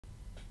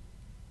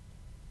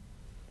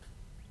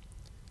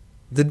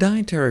The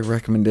dietary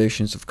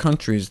recommendations of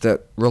countries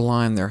that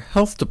rely on their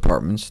health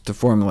departments to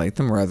formulate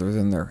them rather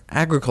than their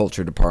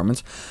agriculture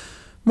departments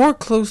more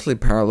closely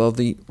parallel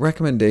the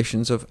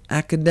recommendations of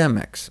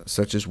academics,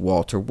 such as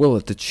Walter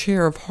Willett, the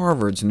chair of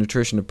Harvard's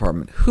nutrition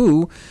department,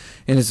 who,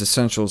 in his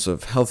Essentials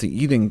of Healthy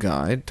Eating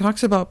Guide,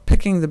 talks about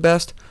picking the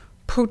best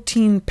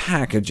protein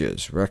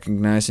packages,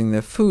 recognizing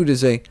that food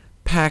is a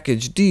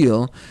package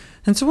deal,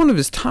 and so one of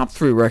his top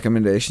 3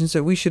 recommendations is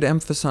that we should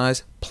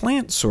emphasize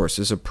plant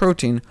sources of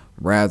protein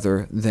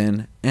rather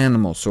than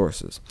animal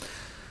sources.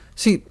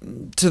 See,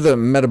 to the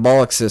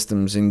metabolic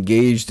systems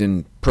engaged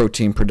in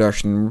protein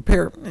production and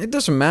repair, it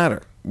doesn't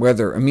matter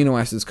whether amino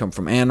acids come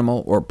from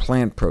animal or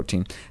plant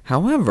protein.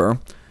 However,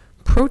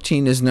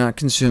 protein is not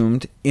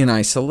consumed in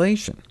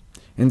isolation.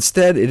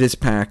 Instead, it is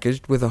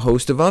packaged with a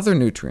host of other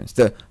nutrients,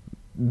 the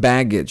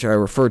baggage I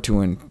referred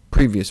to in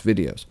previous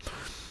videos.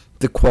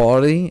 The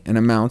quality and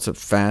amounts of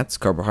fats,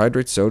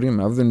 carbohydrates, sodium,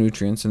 and other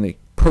nutrients in the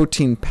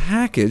protein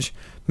package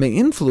may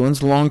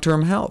influence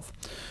long-term health.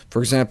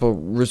 For example,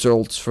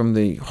 results from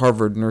the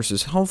Harvard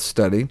Nurses' Health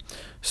Study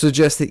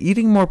suggest that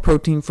eating more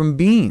protein from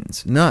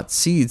beans, nuts,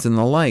 seeds, and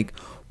the like,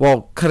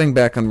 while cutting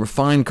back on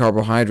refined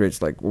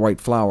carbohydrates like white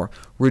flour,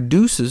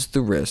 reduces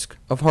the risk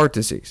of heart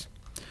disease.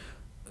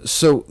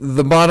 So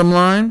the bottom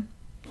line?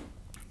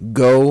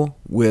 Go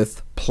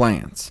with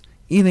plants.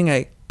 Eating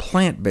a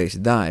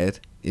plant-based diet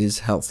is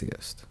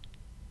healthiest.